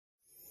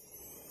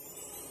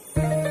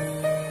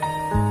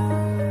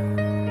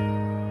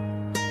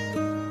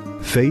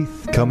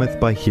Faith cometh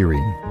by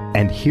hearing,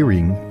 and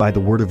hearing by the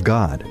Word of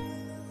God.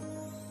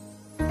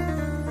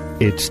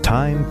 It's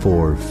time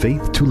for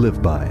Faith to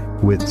Live By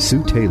with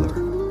Sue Taylor.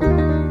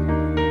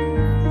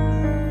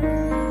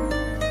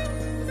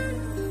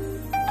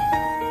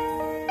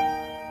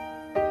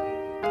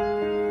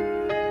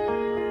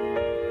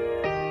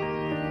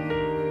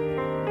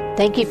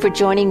 Thank you for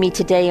joining me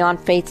today on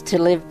Faith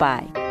to Live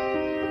By.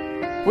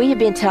 We have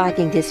been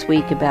talking this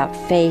week about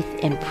faith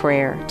and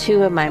prayer,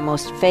 two of my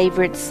most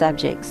favorite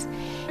subjects,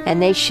 and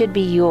they should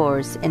be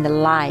yours in the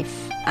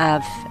life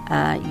of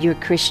your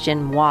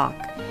Christian walk,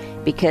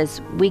 because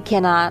we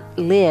cannot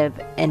live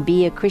and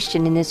be a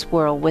Christian in this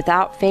world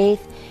without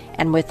faith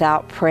and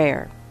without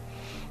prayer.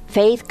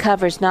 Faith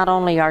covers not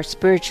only our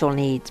spiritual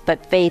needs,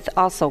 but faith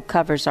also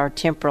covers our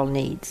temporal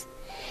needs.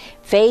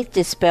 Faith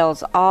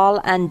dispels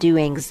all undue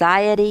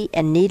anxiety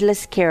and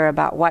needless care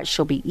about what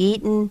shall be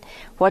eaten,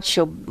 what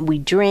shall we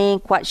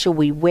drink, what shall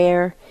we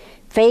wear.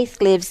 Faith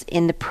lives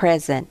in the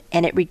present,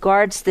 and it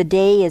regards the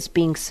day as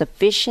being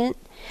sufficient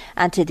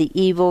unto the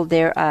evil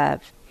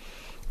thereof.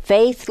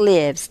 Faith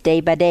lives day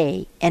by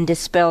day and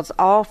dispels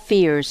all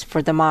fears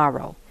for the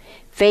morrow.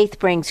 Faith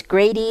brings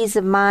great ease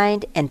of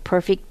mind and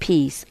perfect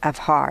peace of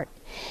heart.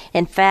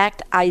 In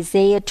fact,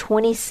 Isaiah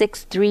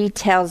 26:3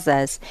 tells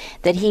us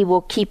that He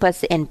will keep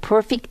us in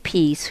perfect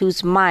peace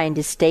whose mind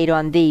is stayed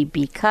on Thee,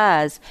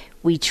 because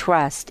we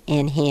trust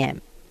in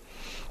Him.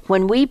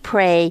 When we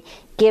pray,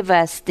 "Give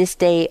us this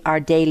day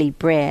our daily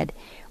bread,"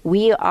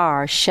 we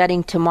are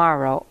shutting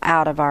tomorrow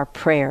out of our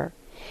prayer.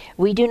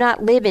 We do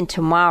not live in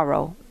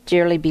tomorrow,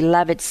 dearly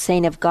beloved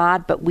saint of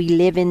God, but we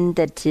live in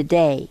the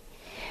today.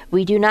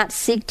 We do not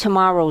seek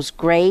tomorrow's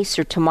grace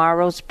or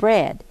tomorrow's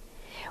bread.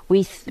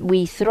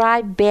 We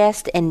thrive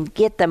best and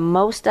get the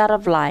most out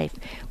of life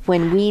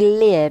when we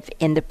live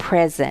in the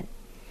present.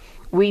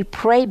 We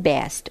pray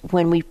best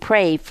when we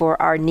pray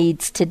for our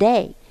needs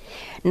today,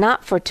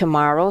 not for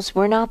tomorrow's.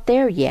 We're not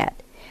there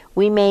yet.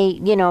 We may,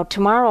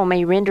 tomorrow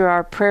may render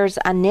our prayers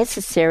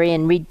unnecessary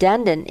and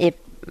redundant, if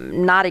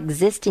not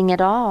existing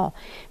at all,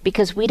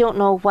 because we don't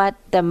know what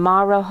the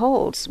morrow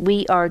holds.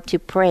 We are to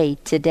pray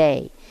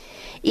today.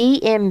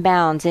 E.M.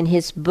 Bounds, in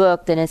his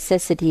book, The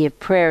Necessity of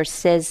Prayer,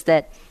 says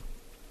that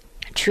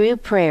true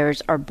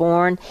prayers are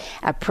born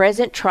of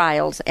present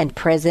trials and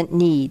present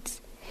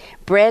needs.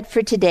 Bread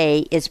for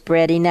today is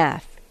bread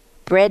enough.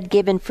 Bread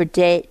given for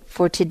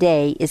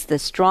today is the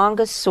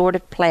strongest sort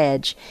of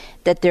pledge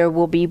that there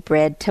will be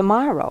bread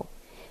tomorrow.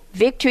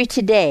 Victory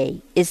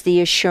today is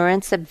the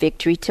assurance of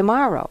victory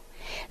tomorrow.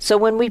 So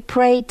when we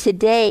pray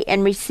today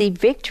and receive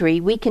victory,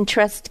 we can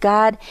trust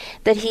God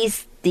that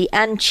He's the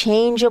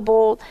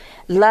unchangeable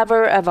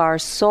lover of our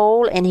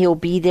soul, and He'll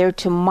be there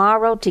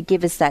tomorrow to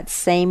give us that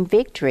same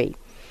victory.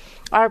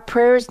 Our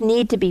prayers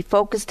need to be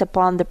focused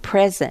upon the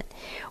present.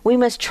 We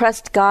must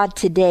trust God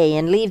today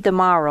and leave the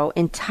morrow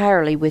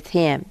entirely with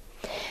Him.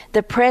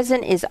 The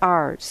present is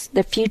ours.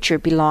 The future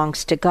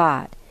belongs to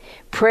God.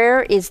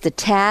 Prayer is the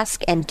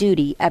task and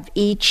duty of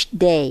each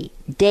day,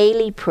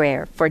 daily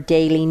prayer for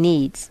daily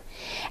needs.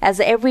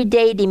 As every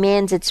day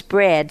demands its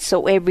bread,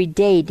 so every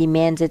day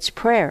demands its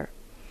prayer.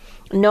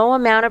 No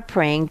amount of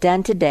praying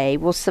done today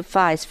will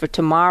suffice for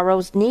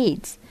tomorrow's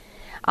needs.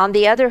 On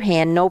the other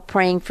hand, no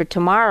praying for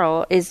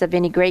tomorrow is of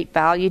any great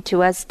value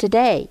to us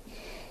today.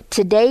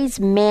 Today's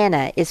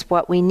manna is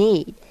what we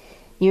need.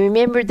 You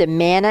remember the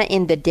manna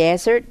in the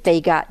desert?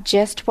 They got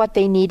just what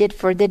they needed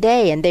for the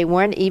day, and they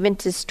weren't even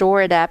to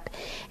store it up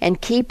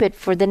and keep it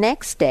for the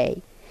next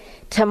day.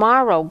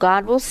 Tomorrow,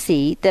 God will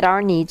see that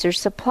our needs are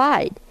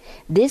supplied.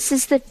 This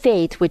is the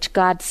faith which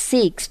God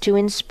seeks to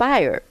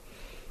inspire.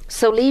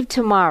 So leave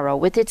tomorrow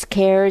with its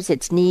cares,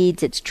 its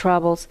needs, its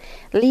troubles.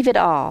 Leave it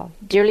all,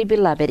 dearly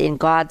beloved, in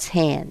God's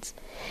hands.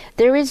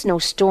 There is no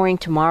storing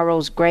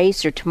tomorrow's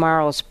grace or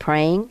tomorrow's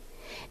praying.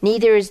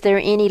 Neither is there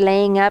any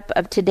laying up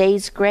of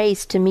today's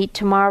grace to meet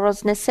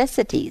tomorrow's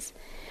necessities.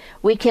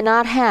 We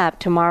cannot have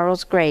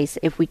tomorrow's grace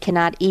if we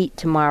cannot eat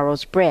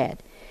tomorrow's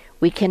bread.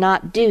 We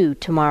cannot do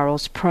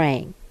tomorrow's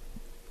praying.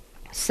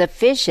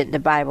 Sufficient, the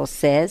Bible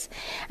says,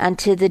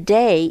 unto the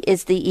day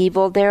is the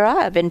evil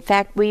thereof. In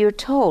fact, we are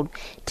told,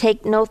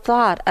 take no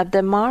thought of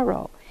the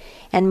morrow.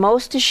 And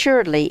most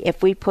assuredly,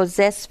 if we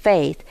possess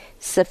faith,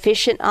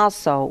 sufficient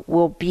also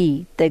will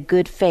be the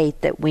good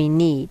faith that we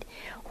need.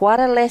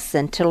 What a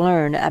lesson to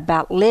learn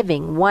about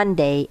living one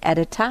day at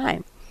a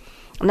time.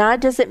 Now,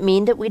 it doesn't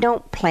mean that we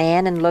don't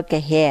plan and look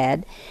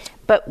ahead,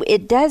 but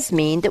it does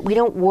mean that we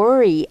don't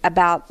worry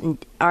about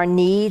our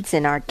needs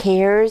and our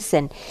cares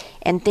and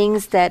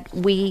things that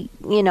we,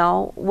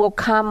 will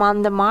come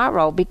on the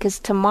morrow, because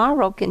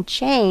tomorrow can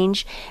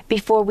change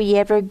before we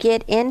ever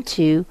get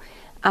into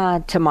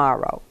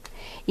tomorrow.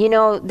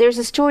 There's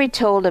a story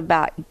told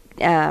about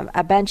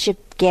a bunch of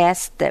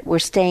guests that were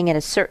staying at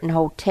a certain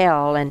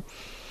hotel, and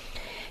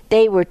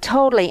they were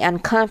totally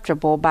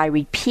uncomfortable by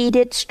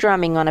repeated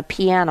strumming on a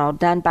piano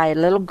done by a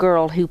little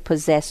girl who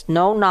possessed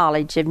no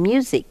knowledge of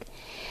music.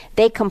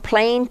 They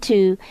complained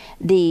to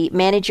the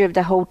manager of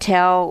the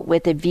hotel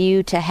with a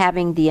view to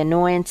having the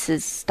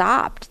annoyances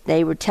stopped.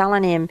 They were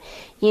telling him,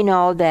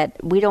 that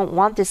we don't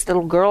want this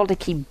little girl to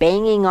keep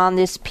banging on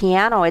this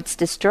piano. It's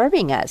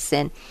disturbing us.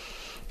 And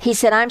he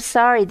said, I'm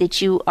sorry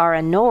that you are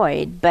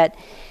annoyed, but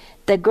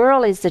the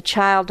girl is the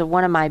child of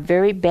one of my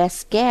very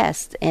best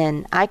guests,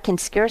 and I can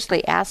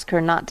scarcely ask her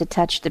not to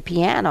touch the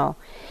piano.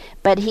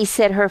 But he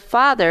said her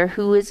father,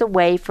 who is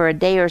away for a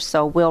day or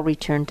so, will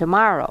return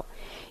tomorrow.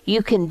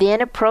 You can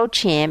then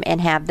approach him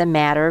and have the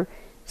matter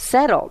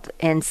settled.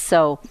 And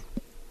so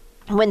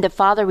when the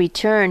father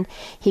returned,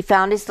 he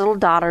found his little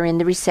daughter in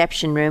the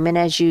reception room, and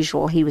as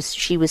usual,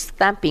 she was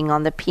thumping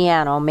on the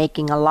piano,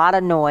 making a lot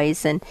of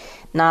noise and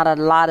not a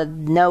lot of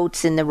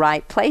notes in the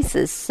right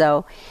places.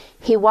 So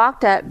he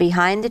walked up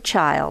behind the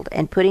child,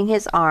 and putting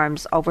his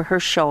arms over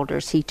her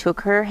shoulders, he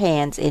took her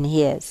hands in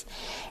his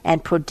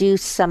and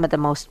produced some of the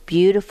most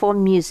beautiful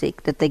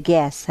music that the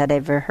guests had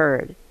ever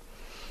heard.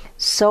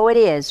 So it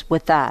is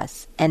with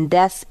us, and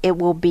thus it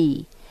will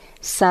be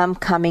some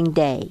coming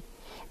day.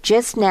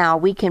 Just now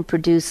we can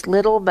produce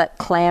little but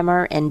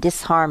clamor and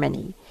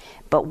disharmony.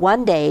 But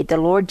one day the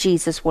Lord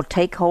Jesus will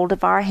take hold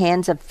of our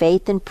hands of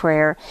faith and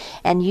prayer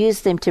and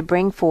use them to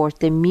bring forth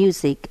the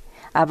music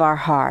of our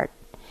heart.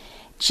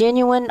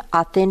 Genuine,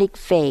 authentic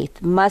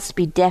faith must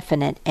be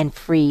definite and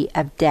free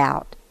of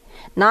doubt,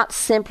 not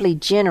simply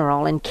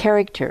general in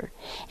character,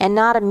 and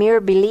not a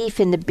mere belief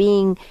in the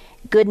being,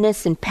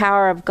 goodness, and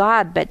power of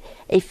God, but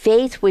a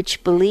faith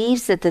which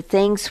believes that the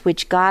things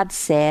which God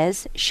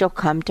says shall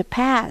come to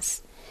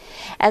pass.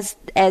 As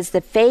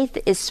the faith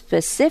is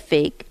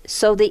specific,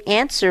 so the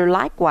answer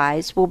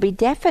likewise will be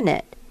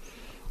definite.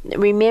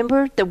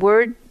 Remember the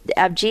word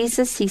of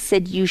Jesus? He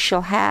said, you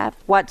shall have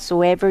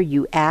whatsoever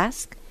you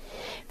ask.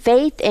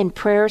 Faith and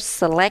prayer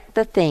select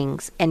the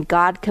things, and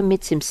God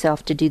commits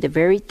himself to do the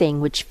very thing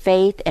which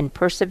faith and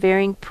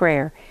persevering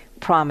prayer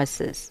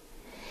promises.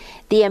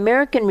 The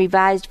American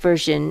Revised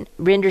Version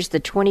renders the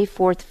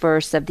 24th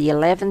verse of the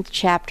 11th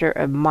chapter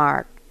of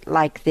Mark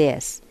like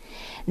this: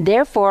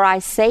 Therefore I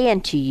say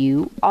unto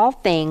you, all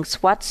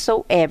things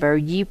whatsoever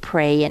ye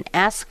pray and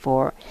ask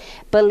for,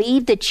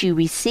 believe that you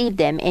receive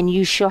them, and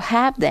you shall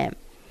have them.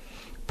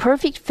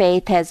 Perfect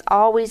faith has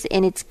always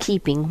in its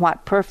keeping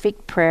what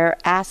perfect prayer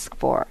asks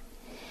for.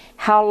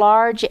 How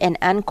large and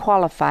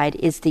unqualified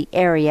is the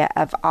area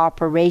of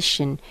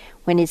operation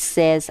when it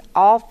says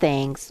all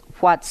things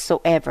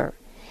whatsoever.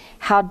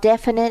 How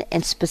definite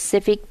and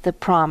specific the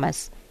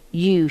promise,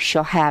 you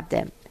shall have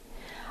them.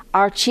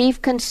 Our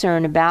chief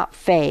concern about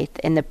faith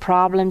and the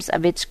problems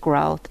of its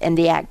growth and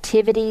the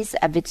activities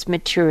of its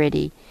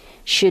maturity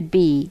should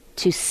be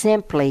to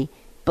simply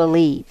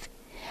believe.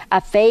 A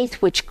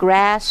faith which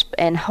grasps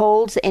and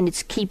holds in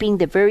its keeping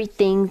the very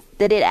thing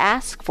that it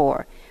asks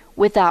for,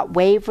 without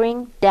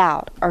wavering,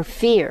 doubt, or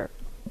fear.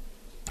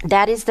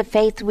 That is the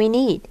faith we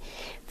need.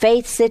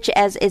 Faith such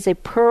as is a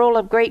pearl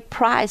of great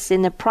price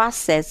in the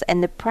process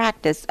and the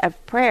practice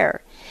of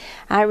prayer.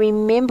 I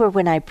remember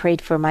when I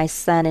prayed for my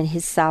son and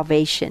his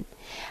salvation.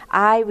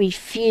 I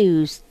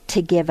refused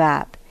to give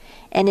up.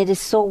 And it is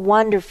so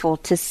wonderful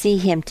to see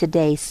him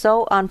today,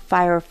 so on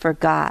fire for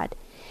God.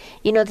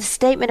 The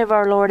statement of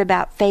our Lord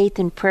about faith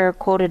and prayer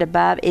quoted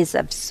above is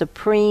of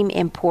supreme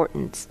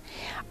importance.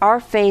 Our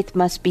faith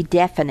must be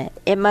definite.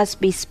 It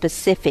must be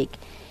specific.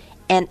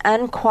 An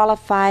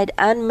unqualified,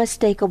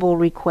 unmistakable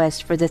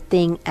request for the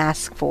thing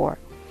asked for.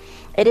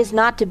 It is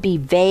not to be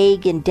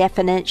vague,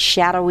 indefinite,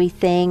 shadowy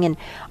thing and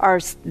are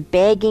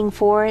begging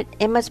for it.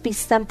 It must be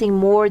something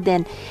more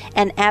than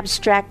an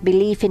abstract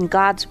belief in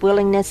God's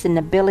willingness and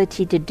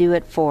ability to do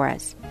it for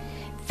us.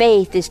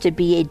 Faith is to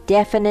be a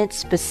definite,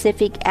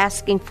 specific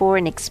asking for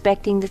and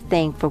expecting the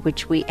thing for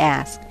which we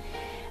ask.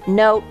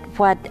 Note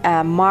what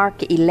Mark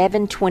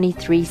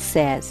 11:23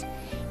 says.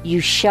 You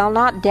shall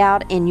not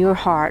doubt in your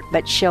heart,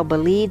 but shall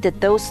believe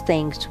that those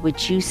things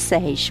which you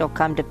say shall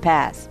come to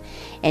pass,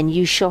 and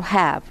you shall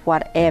have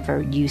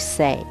whatever you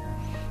say.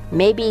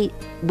 Maybe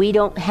we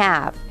don't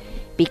have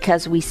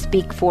because we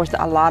speak forth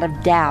a lot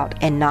of doubt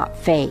and not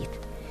faith.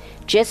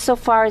 Just so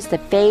far as the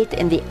faith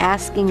in the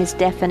asking is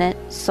definite,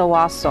 so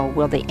also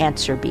will the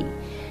answer be.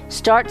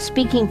 Start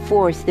speaking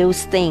forth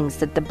those things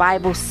that the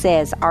Bible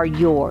says are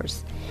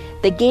yours.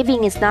 The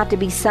giving is not to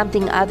be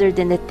something other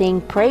than the thing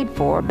prayed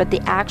for, but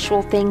the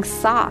actual thing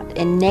sought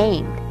and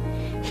named.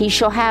 He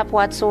shall have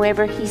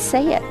whatsoever he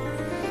saith.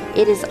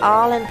 It is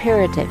all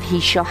imperative, he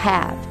shall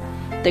have.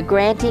 The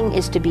granting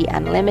is to be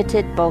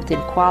unlimited both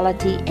in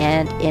quality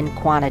and in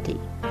quantity.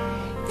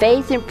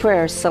 Faith and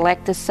prayer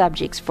select the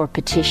subjects for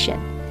petition,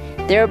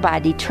 thereby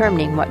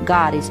determining what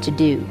God is to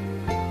do.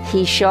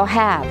 He shall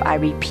have, I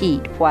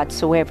repeat,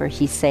 whatsoever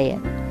he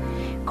saith.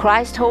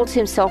 Christ holds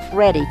himself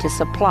ready to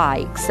supply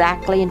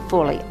exactly and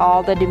fully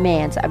all the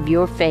demands of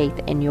your faith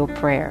and your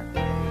prayer.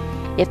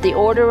 If the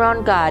order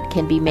on God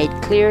can be made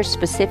clear,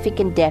 specific,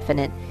 and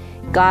definite,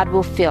 God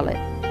will fill it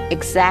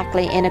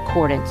exactly in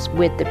accordance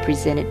with the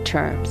presented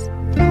terms.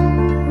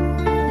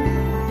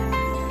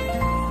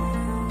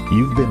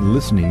 You've been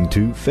listening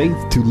to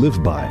Faith to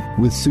Live By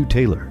with Sue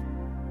Taylor.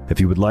 If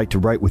you would like to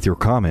write with your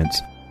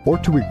comments or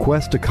to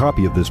request a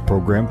copy of this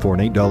program for an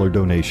 $8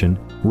 donation,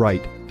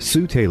 write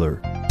Sue Taylor,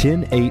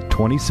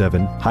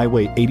 10827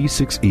 Highway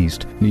 86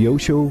 East,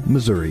 Neosho,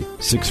 Missouri,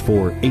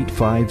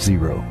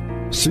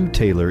 64850. Sue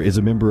Taylor is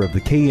a member of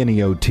the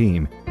KNEO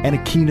team and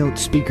a keynote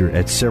speaker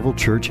at several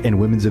church and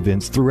women's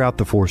events throughout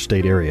the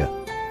 4-state area.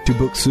 To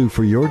book Sue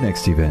for your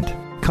next event,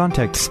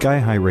 contact Sky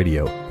High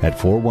Radio at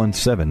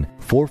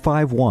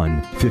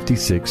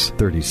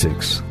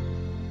 417-451-5636.